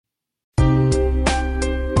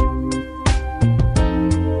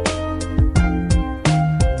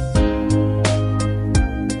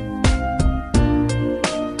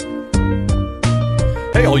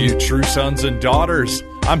true sons and daughters.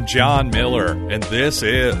 I'm John Miller, and this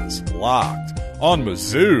is Locked on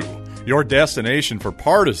Mizzou, your destination for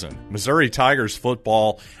partisan Missouri Tigers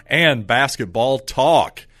football and basketball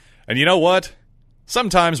talk. And you know what?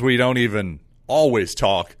 Sometimes we don't even always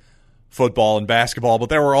talk football and basketball, but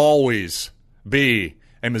there will always be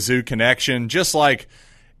a Mizzou connection. Just like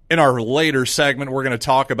in our later segment, we're going to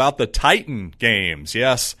talk about the Titan games.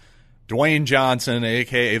 Yes, Dwayne Johnson,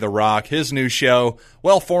 a.k.a. The Rock, his new show.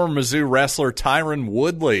 Well, former Mizzou wrestler Tyron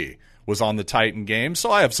Woodley was on the Titan game,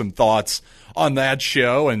 so I have some thoughts on that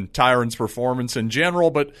show and Tyron's performance in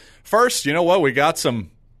general. But first, you know what? We got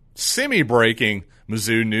some semi-breaking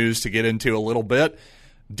Mizzou news to get into a little bit.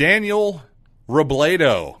 Daniel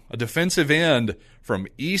Robledo, a defensive end from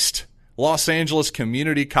East Los Angeles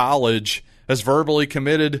Community College, has verbally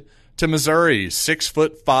committed to Missouri.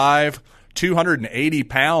 6'5", 280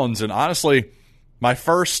 pounds. And honestly, my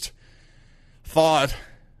first thought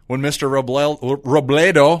when Mr.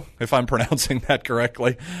 Robledo, if I'm pronouncing that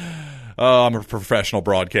correctly, I'm a professional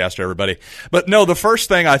broadcaster, everybody. But no, the first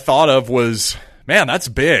thing I thought of was, man, that's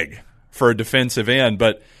big for a defensive end.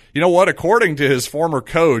 But you know what? According to his former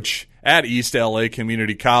coach at East LA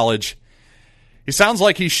Community College, he sounds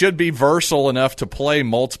like he should be versatile enough to play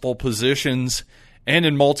multiple positions and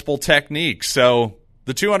in multiple techniques. So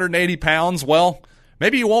the 280 pounds, well,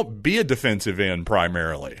 maybe he won't be a defensive end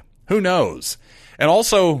primarily. Who knows? And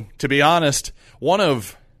also, to be honest, one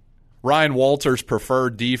of Ryan Walters'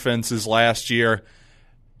 preferred defenses last year,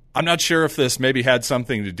 I'm not sure if this maybe had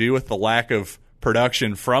something to do with the lack of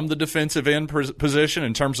production from the defensive end position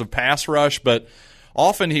in terms of pass rush, but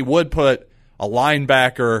often he would put a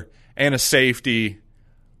linebacker and a safety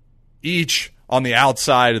each on the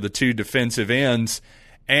outside of the two defensive ends.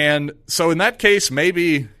 And so in that case,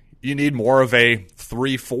 maybe you need more of a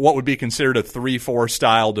 3-4, what would be considered a 3-4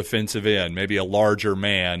 style defensive end, maybe a larger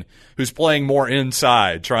man who's playing more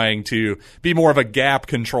inside, trying to be more of a gap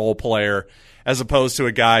control player as opposed to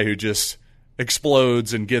a guy who just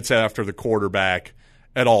explodes and gets after the quarterback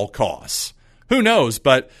at all costs. Who knows?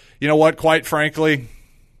 But you know what? Quite frankly,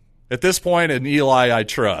 at this point, in Eli I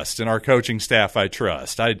trust, and our coaching staff I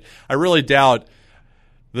trust. I really doubt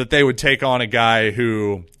that they would take on a guy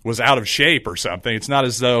who was out of shape or something. It's not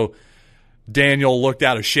as though Daniel looked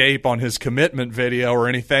out of shape on his commitment video or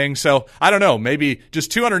anything. So I don't know, maybe just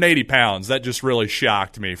 280 pounds. That just really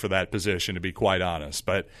shocked me for that position, to be quite honest.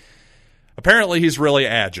 But apparently he's really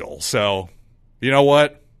agile. So you know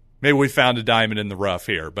what? Maybe we found a diamond in the rough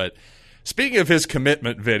here. But speaking of his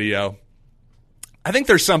commitment video, I think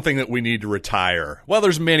there's something that we need to retire. Well,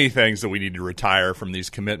 there's many things that we need to retire from these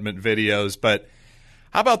commitment videos, but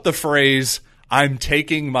how about the phrase, "I'm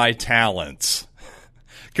taking my talents"?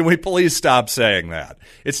 Can we please stop saying that?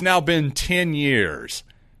 It's now been 10 years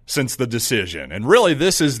since the decision, and really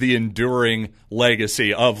this is the enduring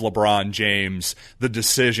legacy of LeBron James, the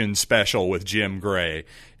decision special with Jim Gray,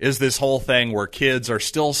 is this whole thing where kids are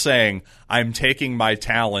still saying, "I'm taking my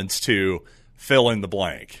talents to fill in the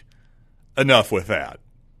blank." Enough with that.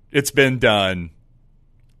 It's been done.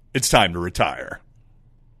 It's time to retire.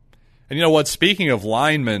 And you know what? Speaking of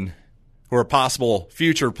linemen who are possible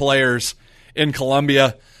future players in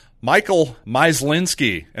Columbia, Michael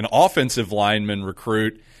Myslinski, an offensive lineman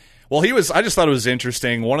recruit, well, I just thought it was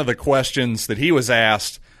interesting. One of the questions that he was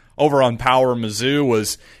asked over on Power Mizzou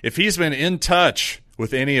was if he's been in touch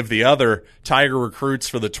with any of the other Tiger recruits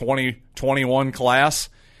for the 2021 class.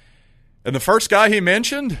 And the first guy he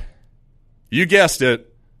mentioned, you guessed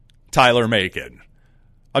it, Tyler Macon.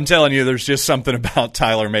 I'm telling you, there's just something about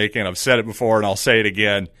Tyler Macon. I've said it before, and I'll say it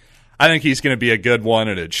again. I think he's going to be a good one,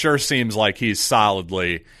 and it sure seems like he's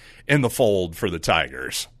solidly in the fold for the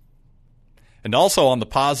Tigers. And also on the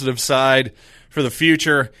positive side, for the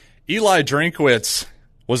future, Eli Drinkwitz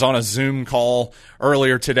was on a Zoom call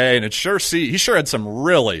earlier today, and he sure had some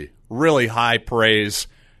really, really high praise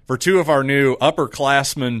for two of our new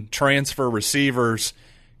upperclassmen transfer receivers,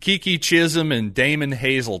 Kiki Chisholm and Damon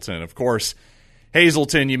Hazelton. Of course,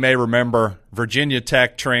 Hazelton, you may remember, Virginia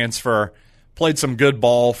Tech transfer, played some good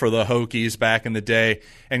ball for the Hokies back in the day.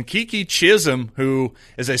 And Kiki Chisholm, who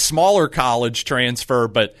is a smaller college transfer,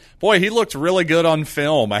 but boy, he looked really good on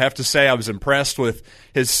film. I have to say I was impressed with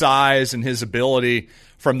his size and his ability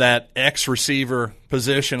from that X-receiver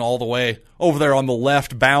position all the way over there on the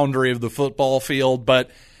left boundary of the football field. But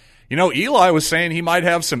you know, Eli was saying he might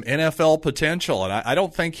have some NFL potential, and I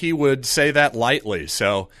don't think he would say that lightly.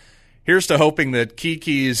 So here's to hoping that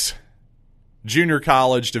Kiki's junior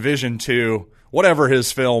college, Division II, whatever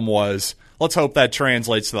his film was, let's hope that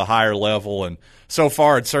translates to the higher level. And so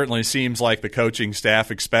far, it certainly seems like the coaching staff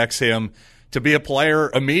expects him to be a player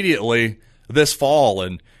immediately this fall.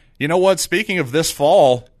 And you know what? Speaking of this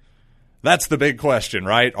fall, that's the big question,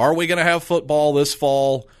 right? Are we going to have football this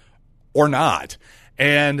fall or not?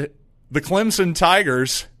 And the Clemson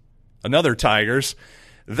Tigers, another Tigers,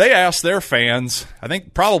 they asked their fans, I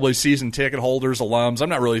think probably season ticket holders, alums, I'm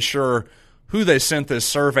not really sure who they sent this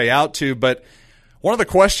survey out to, but one of the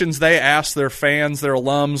questions they asked their fans, their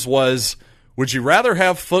alums, was, would you rather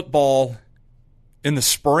have football in the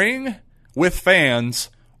spring with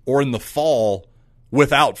fans or in the fall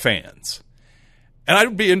without fans? And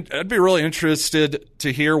I'd be really interested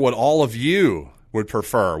to hear what all of you would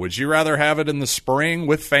prefer. Would you rather have it in the spring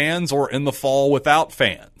with fans or in the fall without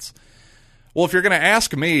fans? Well, if you're going to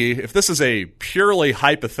ask me, if this is a purely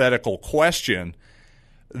hypothetical question,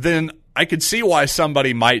 then I could see why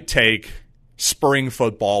somebody might take spring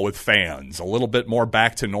football with fans, a little bit more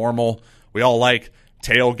back to normal. We all like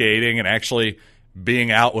tailgating and actually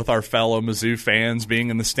being out with our fellow Mizzou fans, being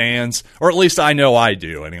in the stands, or at least I know I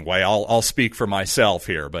do anyway. I'll speak for myself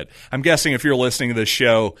here, but I'm guessing if you're listening to this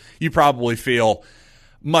show, you probably feel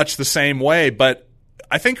much the same way. But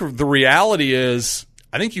I think the reality is,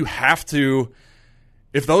 I think you have to,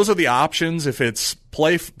 if those are the options, if it's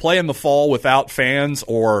play in the fall without fans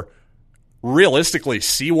or realistically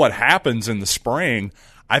see what happens in the spring,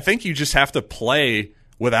 I think you just have to play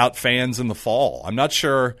without fans in the fall. I'm not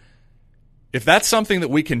sure if that's something that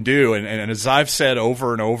we can do, and as I've said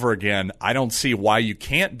over and over again, I don't see why you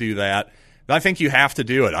can't do that. I think you have to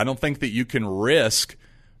do it. I don't think that you can risk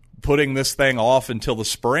putting this thing off until the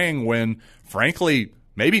spring when, frankly,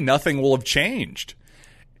 maybe nothing will have changed.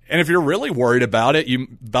 And if you're really worried about it,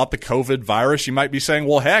 about the COVID virus, you might be saying,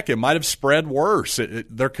 well, heck, it might have spread worse.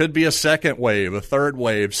 There could be a second wave, a third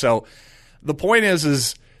wave. So the point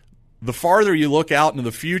is the farther you look out into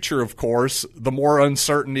the future, of course, the more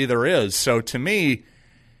uncertainty there is. So to me,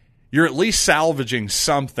 you're at least salvaging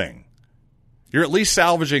something. You're at least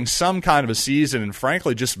salvaging some kind of a season, and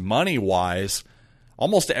frankly, just money-wise,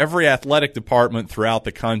 almost every athletic department throughout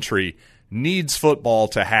the country needs football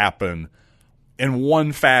to happen in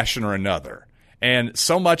one fashion or another. And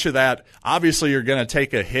so much of that, obviously you're going to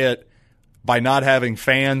take a hit by not having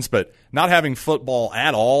fans, but not having football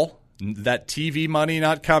at all, that TV money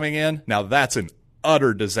not coming in, now that's an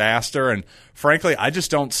utter disaster. And frankly, I just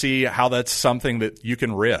don't see how that's something that you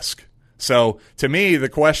can risk. So to me, the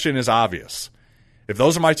question is obvious. If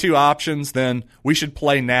those are my two options, then we should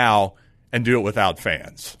play now and do it without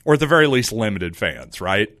fans, or at the very least limited fans,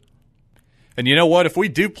 right? And you know what? If we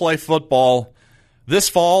do play football this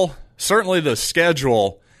fall, certainly the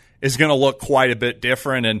schedule is going to look quite a bit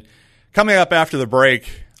different. And coming up after the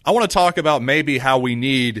break, I want to talk about maybe how we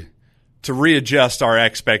need to readjust our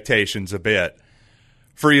expectations a bit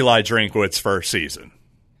for Eli Drinkwitz's first season.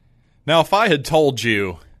 Now, if I had told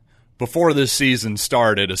you before this season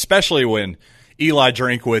started, especially when Eli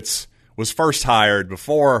Drinkwitz was first hired,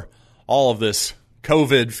 before all of this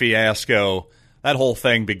COVID fiasco, that whole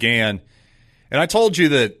thing began, and I told you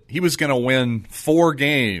that he was going to win 4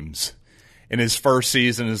 games in his first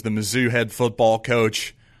season as the Mizzou head football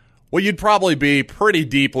coach, well, you'd probably be pretty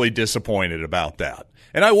deeply disappointed about that.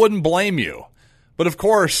 And I wouldn't blame you. But of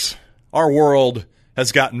course, our world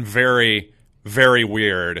has gotten very, very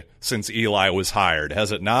weird since Eli was hired,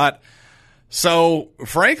 has it not? So,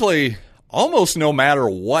 frankly, almost no matter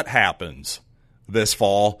what happens this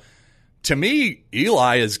fall, to me,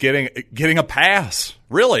 Eli is getting a pass.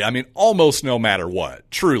 Really, I mean, almost no matter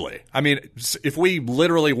what, truly. I mean, if we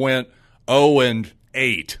literally went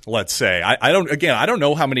 0-8, let's say, I don't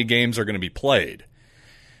know how many games are going to be played,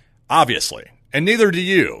 obviously, and neither do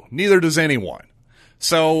you, neither does anyone.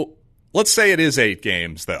 So let's say it is 8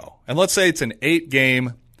 games, though, and let's say it's an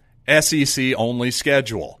 8-game SEC-only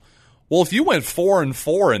schedule. Well, if you went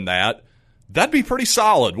 4-4 in that, that'd be pretty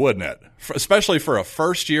solid, wouldn't it? Especially for a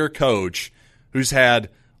first-year coach who's had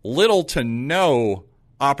little to no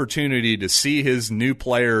opportunity to see his new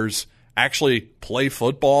players actually play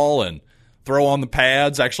football and throw on the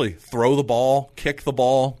pads, actually throw the ball, kick the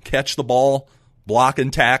ball, catch the ball, block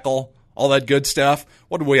and tackle, all that good stuff.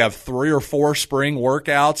 What did we have, 3 or 4 spring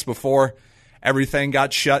workouts before everything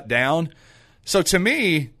got shut down? So to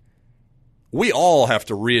me, we all have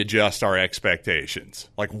to readjust our expectations,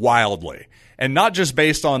 like wildly. And not just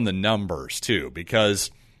based on the numbers, too,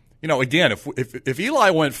 because, you know, again, if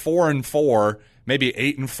Eli went 4-4, maybe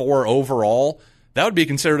 8-4 overall, that would be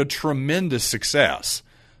considered a tremendous success.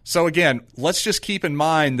 So again, let's just keep in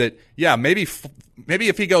mind that, yeah, maybe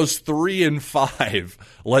if he goes 3-5,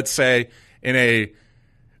 let's say, in a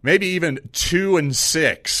maybe even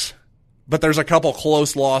 2-6, but there's a couple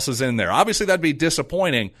close losses in there. Obviously, that'd be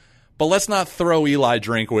disappointing, but let's not throw Eli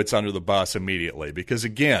Drinkwitz under the bus immediately because,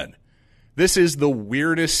 again, this is the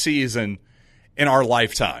weirdest season in our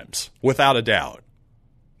lifetimes, without a doubt.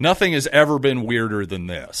 Nothing has ever been weirder than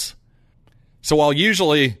this. So while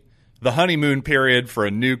usually the honeymoon period for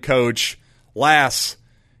a new coach lasts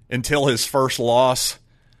until his first loss,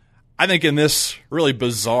 I think in this really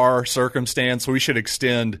bizarre circumstance, we should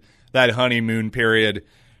extend that honeymoon period,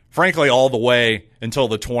 frankly, all the way until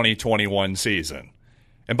the 2021 season.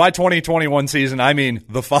 And by 2021 season, I mean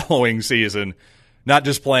the following season, not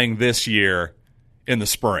just playing this year in the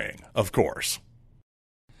spring, of course.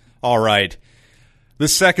 All right.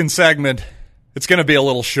 This second segment, it's going to be a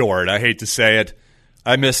little short. I hate to say it.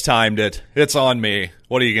 I mistimed it. It's on me.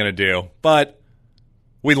 What are you going to do? But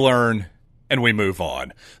we learn and we move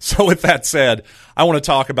on. So with that said, I want to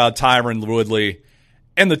talk about Tyron Woodley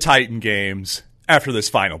and the Titan games after this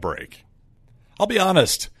final break. I'll be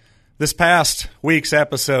honest, this past week's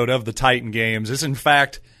episode of the Titan games is in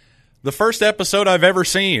fact the first episode I've ever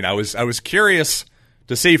seen. I was curious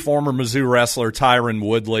to see former Mizzou wrestler Tyron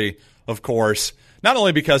Woodley, of course, not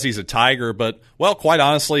only because he's a Tiger, but, well, quite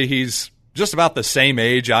honestly, he's just about the same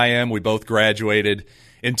age I am. We both graduated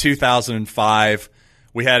in 2005.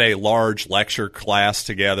 We had a large lecture class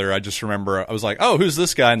together. I just remember I was like, oh, who's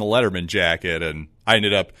this guy in the Letterman jacket? And I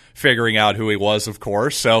ended up figuring out who he was, of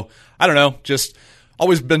course. So, I don't know, just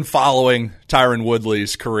always been following Tyron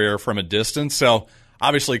Woodley's career from a distance. So,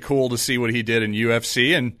 obviously cool to see what he did in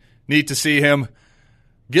UFC and neat to see him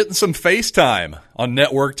getting some FaceTime on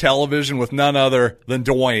network television with none other than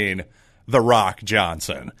Dwayne The Rock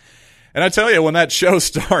Johnson. And I tell you, when that show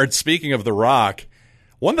starts, speaking of The Rock,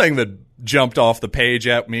 one thing that jumped off the page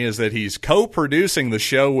at me is that he's co-producing the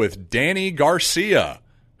show with Danny Garcia,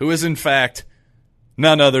 who is in fact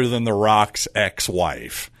none other than The Rock's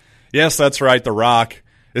ex-wife. Yes, that's right, The Rock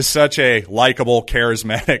is such a likable,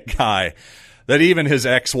 charismatic guy that even his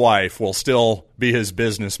ex-wife will still be his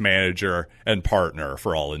business manager and partner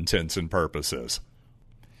for all intents and purposes.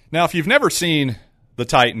 Now, if you've never seen the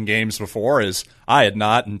Titan games before, as I had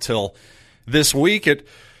not until this week, it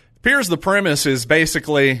appears the premise is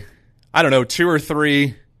basically, I don't know, 2 or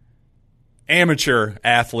 3 amateur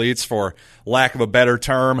athletes, for lack of a better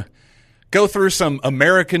term, go through some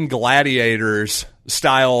American Gladiators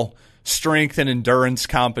style strength and endurance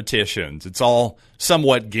competitions. It's all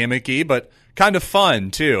somewhat gimmicky, but kind of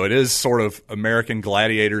fun, too. It is sort of American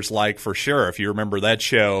Gladiators-like for sure, if you remember that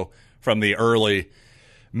show from the early,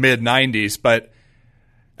 mid-90s.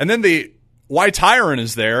 And then why Tyron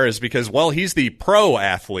is there is because, well, he's the pro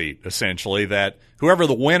athlete, essentially, that whoever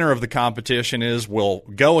the winner of the competition is will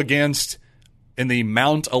go against in the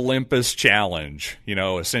Mount Olympus Challenge,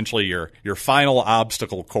 essentially your final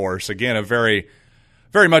obstacle course. Again, a very,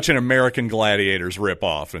 very much an American Gladiators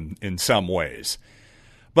ripoff in some ways.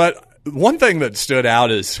 But one thing that stood out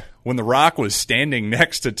is when The Rock was standing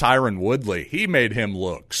next to Tyron Woodley, he made him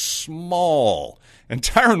look small. And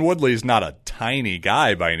Tyron Woodley is not a tiny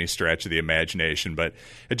guy by any stretch of the imagination, but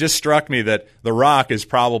it just struck me that The Rock is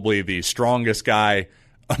probably the strongest guy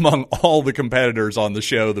among all the competitors on the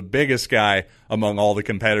show, the biggest guy among all the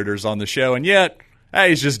competitors on the show, and yet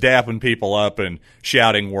he's just dapping people up and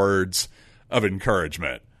shouting words of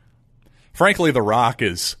encouragement. Frankly, The Rock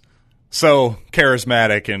is so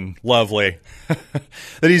charismatic and lovely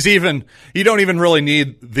that you don't even really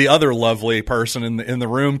need the other lovely person in the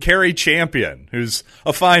room, Carrie Champion, who's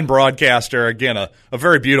a fine broadcaster, again, a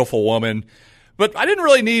very beautiful woman. But I didn't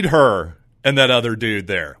really need her and that other dude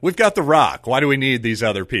there. We've got The Rock. Why do we need these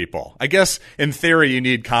other people? I guess in theory you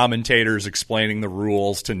need commentators explaining the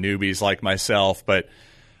rules to newbies like myself, but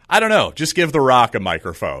I don't know. Just give The Rock a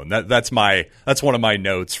microphone. That's one of my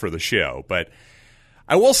notes for the show. But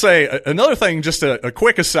I will say another thing, just a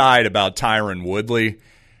quick aside about Tyron Woodley.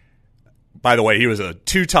 By the way, he was a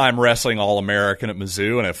 2-time wrestling All-American at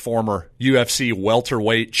Mizzou and a former UFC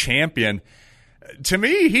welterweight champion. To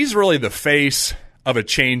me, he's really the face of a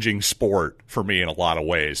changing sport for me in a lot of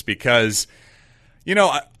ways because,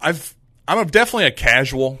 I'm definitely a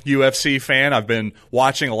casual UFC fan. I've been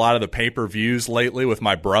watching a lot of the pay-per-views lately with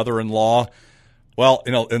my brother-in-law. Well,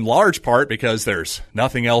 in large part because there's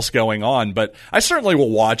nothing else going on, but I certainly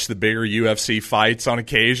will watch the bigger UFC fights on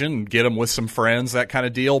occasion and get them with some friends, that kind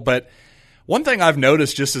of deal. But one thing I've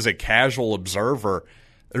noticed just as a casual observer,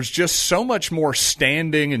 there's just so much more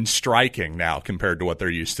standing and striking now compared to what there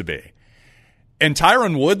used to be. And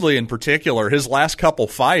Tyron Woodley in particular, his last couple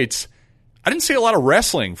fights, I didn't see a lot of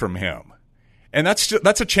wrestling from him. And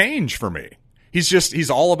that's a change for me. He's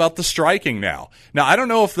all about the striking now. Now, I don't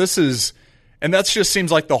know if this is, and that just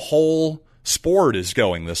seems like the whole sport is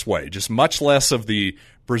going this way, just much less of the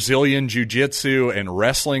Brazilian jiu-jitsu and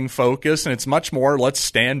wrestling focus, and it's much more let's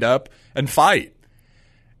stand up and fight.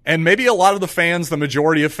 And maybe a lot of the fans, the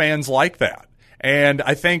majority of fans, like that. And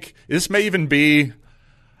I think this may even be,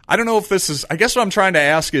 I don't know if this is, I guess what I'm trying to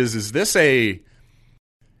ask is this a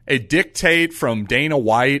dictate from Dana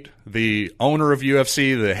White, the owner of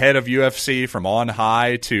UFC, the head of UFC, from on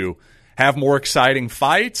high to have more exciting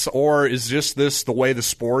fights, or is just this the way the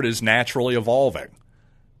sport is naturally evolving?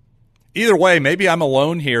 Either way, maybe I'm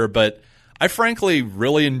alone here, but I frankly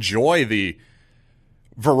really enjoy the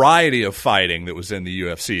variety of fighting that was in the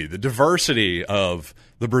UFC, the diversity of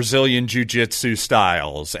the Brazilian jiu-jitsu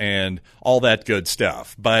styles and all that good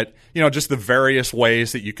stuff. But, just the various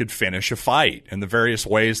ways that you could finish a fight and the various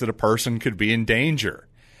ways that a person could be in danger.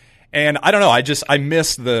 And I don't know, I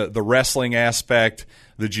miss the wrestling aspect,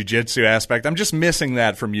 the jiu-jitsu aspect. I'm just missing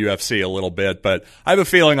that from UFC a little bit, but I have a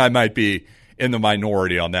feeling I might be in the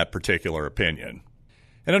minority on that particular opinion.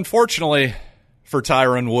 And unfortunately for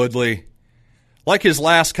Tyron Woodley, like his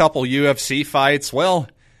last couple UFC fights, well,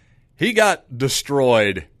 he got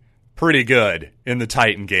destroyed pretty good in the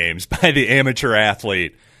Titan Games by the amateur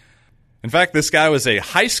athlete. In fact, this guy was a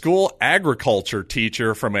high school agriculture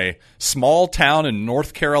teacher from a small town in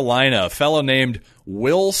North Carolina, a fellow named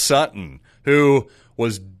Will Sutton, who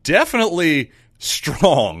was definitely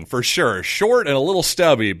strong, for sure. Short and a little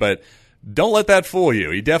stubby, but don't let that fool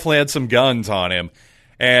you. He definitely had some guns on him,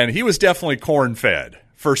 and he was definitely corn-fed,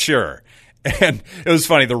 for sure. And it was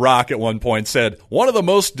funny, The Rock at one point said, one of the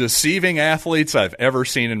most deceiving athletes I've ever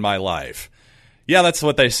seen in my life. Yeah, that's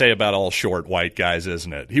what they say about all short white guys,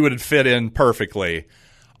 isn't it? He would have fit in perfectly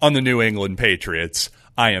on the New England Patriots,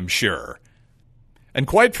 I am sure. And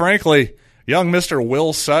quite frankly, young Mr.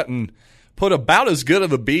 Will Sutton put about as good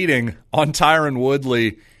of a beating on Tyron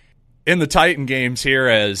Woodley in the Titan Games here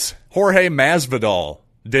as Jorge Masvidal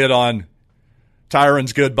did on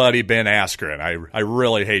Tyron's good buddy Ben Askren. I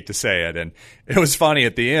really hate to say it. And it was funny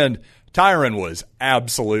at the end, Tyron was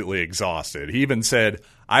absolutely exhausted. He even said,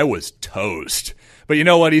 I was toast. But you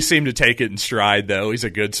know what? He seemed to take it in stride, though. He's a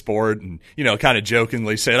good sport and, kind of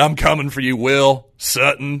jokingly said, I'm coming for you, Will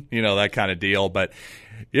Sutton, that kind of deal. But,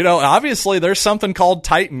 obviously there's something called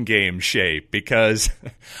Titan Game shape, because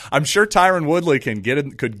I'm sure Tyron Woodley could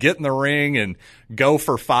get in the ring and go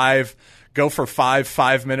for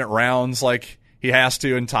 5-minute rounds like he has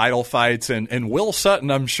to in title fights, and Will Sutton,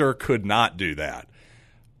 I'm sure, could not do that.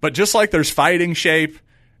 But just like there's fighting shape,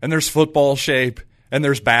 and there's football shape, and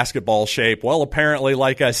there's basketball shape, well, apparently,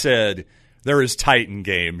 like I said, there is Titan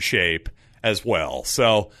Game shape as well.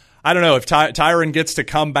 So, I don't know, if Tyron gets to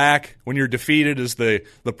come back when you're defeated as the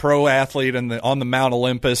pro athlete on the Mount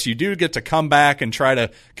Olympus, you do get to come back and try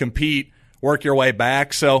to compete, work your way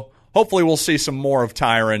back. So, hopefully we'll see some more of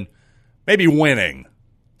Tyron, maybe winning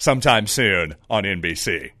sometime soon on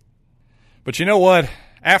NBC. But you know what?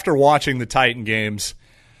 After watching the Titan Games,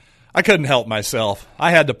 I couldn't help myself.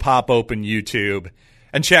 I had to pop open YouTube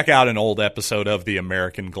and check out an old episode of The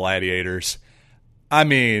American Gladiators. I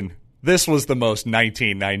mean, this was the most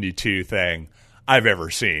 1992 thing I've ever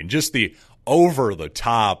seen. Just the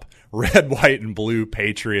over-the-top red, white, and blue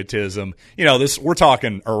patriotism. We're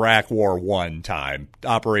talking Iraq War I time,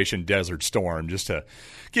 Operation Desert Storm, just to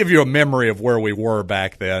give you a memory of where we were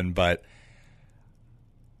back then. But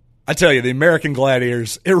I tell you, the American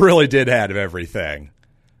Gladiators, it really did have everything.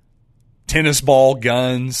 Tennis ball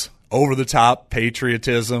guns, over-the-top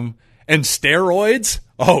patriotism, and steroids.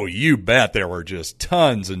 Oh, you bet there were just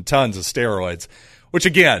tons and tons of steroids, which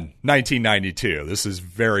again, 1992. This is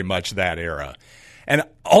very much that era. And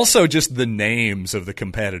also just the names of the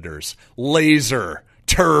competitors. Laser,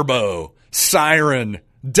 Turbo, Siren,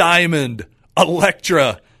 Diamond,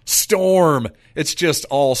 Electra, Storm. It's just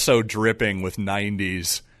all so dripping with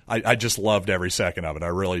 90s. I just loved every second of it. I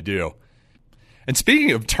really do. And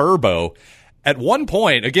speaking of Turbo, at one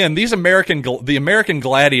point, again, the American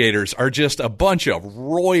Gladiators are just a bunch of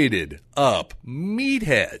roided up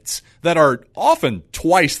meatheads that are often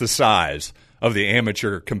twice the size of the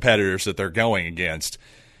amateur competitors that they're going against.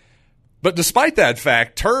 But despite that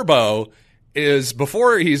fact, Turbo is,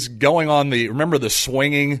 before he's going on remember the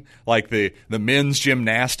swinging, like the men's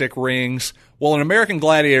gymnastic rings? Well, in American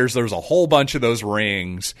Gladiators, there's a whole bunch of those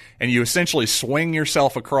rings, and you essentially swing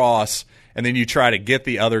yourself across, and then you try to get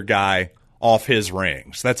the other guy off his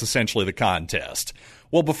rings. That's essentially the contest.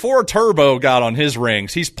 Well, before Turbo got on his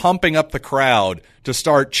rings, he's pumping up the crowd to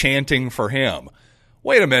start chanting for him.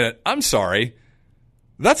 Wait a minute, I'm sorry.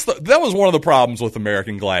 That was one of the problems with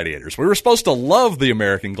American Gladiators. We were supposed to love the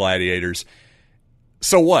American Gladiators.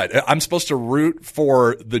 So what? I'm supposed to root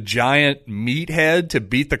for the giant meathead to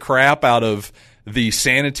beat the crap out of the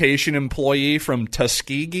sanitation employee from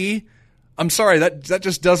Tuskegee? I'm sorry, that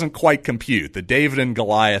just doesn't quite compute. The David and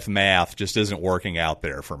Goliath math just isn't working out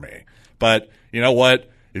there for me. But you know what?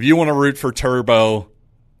 If you want to root for Turbo,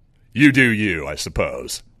 you do you, I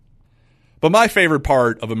suppose. But my favorite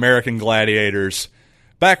part of American Gladiators,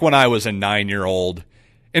 back when I was a 9-year-old,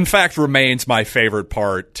 in fact remains my favorite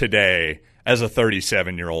part today as a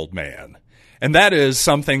 37-year-old man. And that is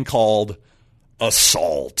something called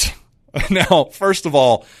Assault. Now, first of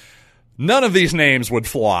all, none of these names would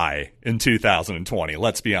fly in 2020,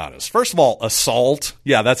 let's be honest. First of all, Assault,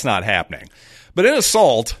 yeah, that's not happening. But in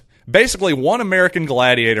Assault, basically one American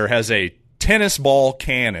Gladiator has a tennis ball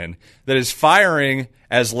cannon that is firing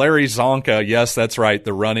as Larry Zonka, yes, that's right,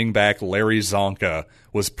 the running back Larry Zonka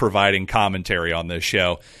was providing commentary on this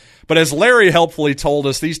show. But as Larry helpfully told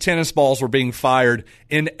us, these tennis balls were being fired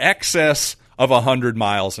in excess of 100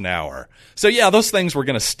 miles an hour. So yeah, those things were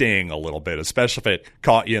going to sting a little bit, especially if it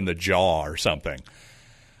caught you in the jaw or something.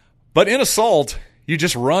 But in Assault, you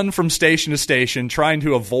just run from station to station trying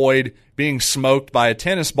to avoid being smoked by a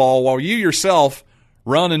tennis ball while you yourself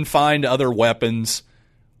run and find other weapons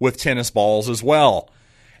with tennis balls as well.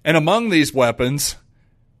 And among these weapons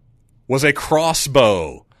was a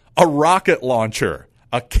crossbow, a rocket launcher,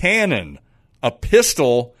 a cannon, a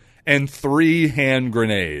pistol, and 3 hand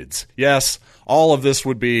grenades. Yes, all of this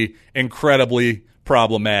would be incredibly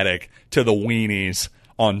problematic to the weenies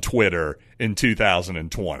on Twitter in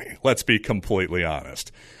 2020. Let's be completely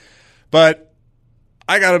honest. But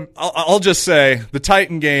I'll just say, the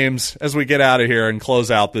Titan games, as we get out of here and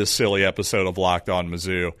close out this silly episode of Locked On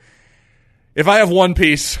Mizzou, if I have one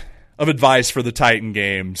piece of advice for the Titan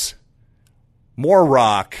games, more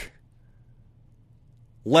Rock,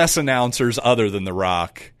 less announcers other than The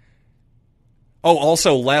Rock.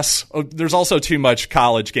 There's also too much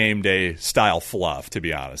College Game Day style fluff, to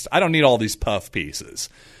be honest. I don't need all these puff pieces.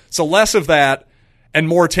 So less of that and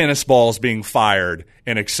more tennis balls being fired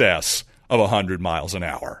in excess of 100 miles an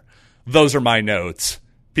hour. Those are my notes,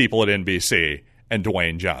 people at NBC and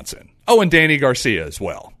Dwayne Johnson. Oh, and Danny Garcia as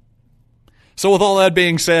well. So with all that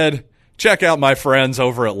being said, check out my friends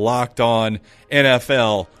over at Locked On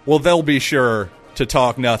NFL. Well, they'll be sure to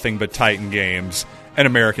talk nothing but Titan games and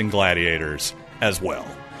American Gladiators as well.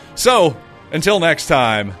 So, until next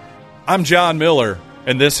time, I'm John Miller,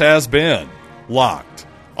 and this has been Locked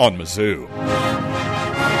on Mizzou.